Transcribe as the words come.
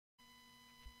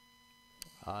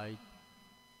I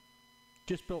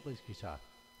just built this guitar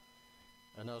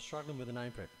and I was struggling with a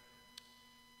name for it,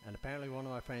 and apparently one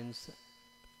of my friends,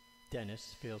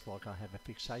 Dennis, feels like I have a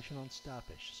fixation on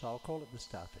Starfish, so I'll call it the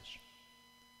Starfish.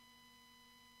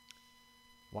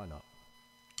 Why not?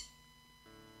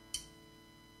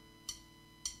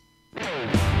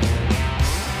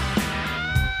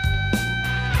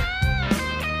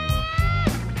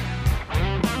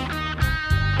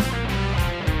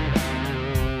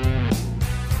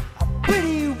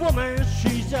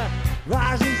 She's a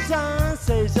rising sun,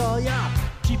 says, oh yeah,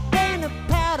 she paint a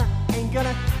pattern, ain't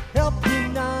gonna help you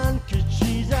none, 'cause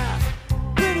she's a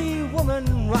pretty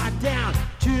woman right down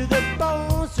to the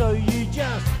bone, so you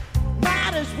just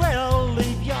might as well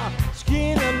leave your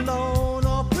skin alone.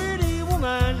 Oh, pretty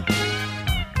woman,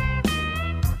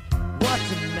 what's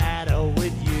the matter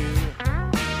with you?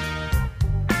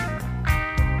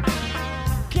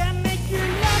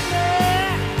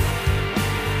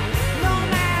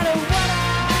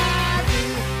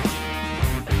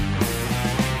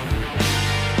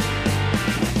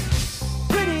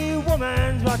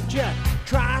 What you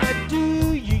trying to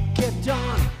do? You kept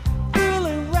on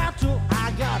fooling around till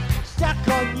I got stuck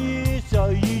on you, so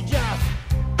you just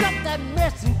drop that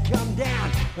mess and come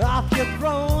down off your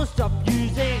throne. Stop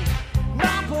using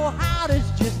my poor heart as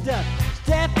just a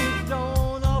stepping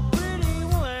stone. Oh, pretty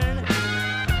woman,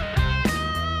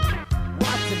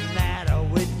 what's the matter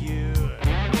with you?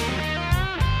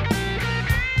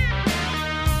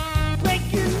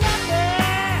 Make you love me.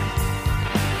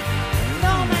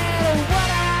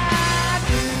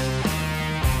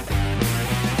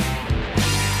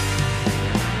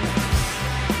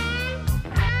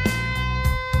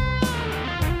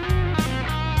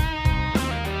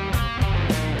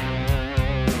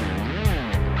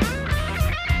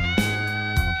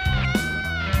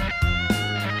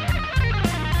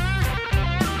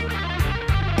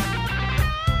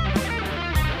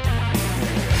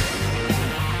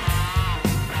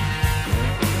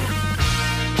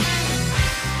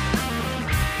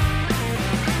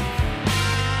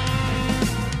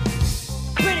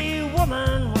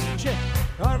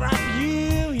 Alright,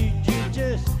 you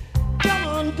just go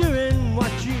on doing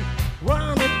what you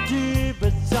wanna do,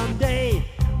 but someday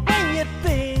when you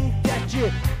think that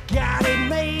you got it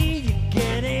made, you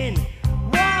get in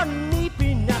one deep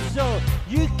enough so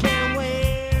you can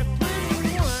wear.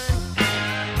 Pretty one,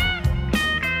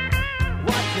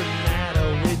 what's the matter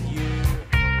with you?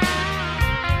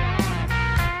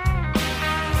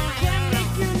 Can't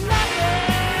make you love me.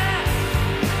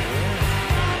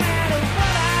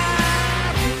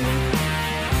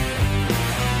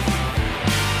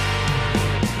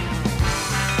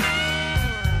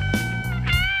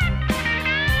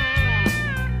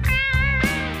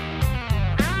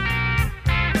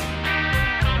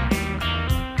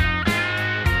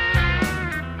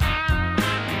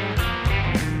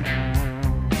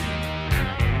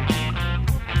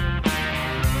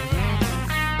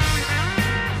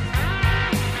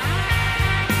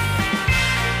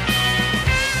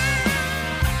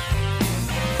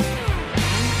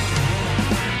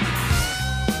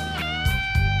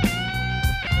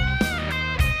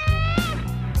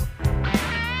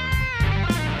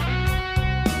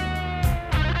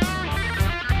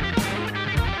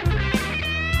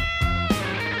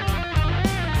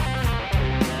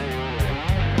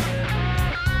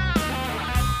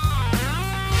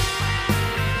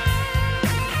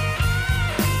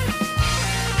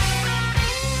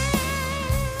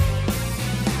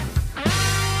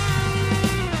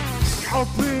 Oh,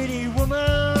 pretty woman,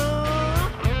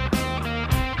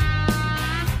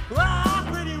 oh,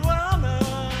 pretty woman,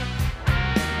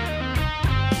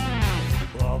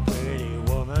 oh, pretty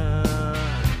woman,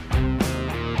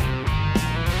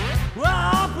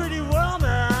 oh, pretty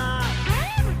woman,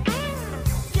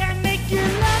 can make you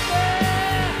love me,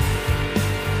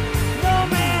 no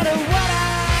matter what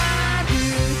I do,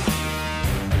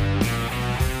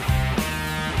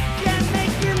 can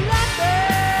make you love me.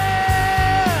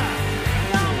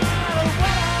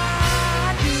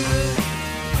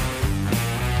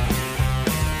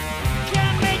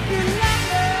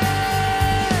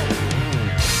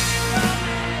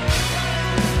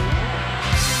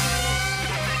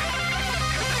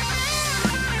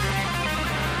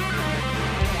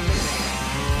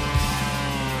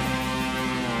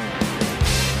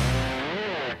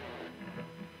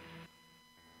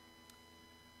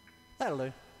 That'll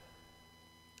do.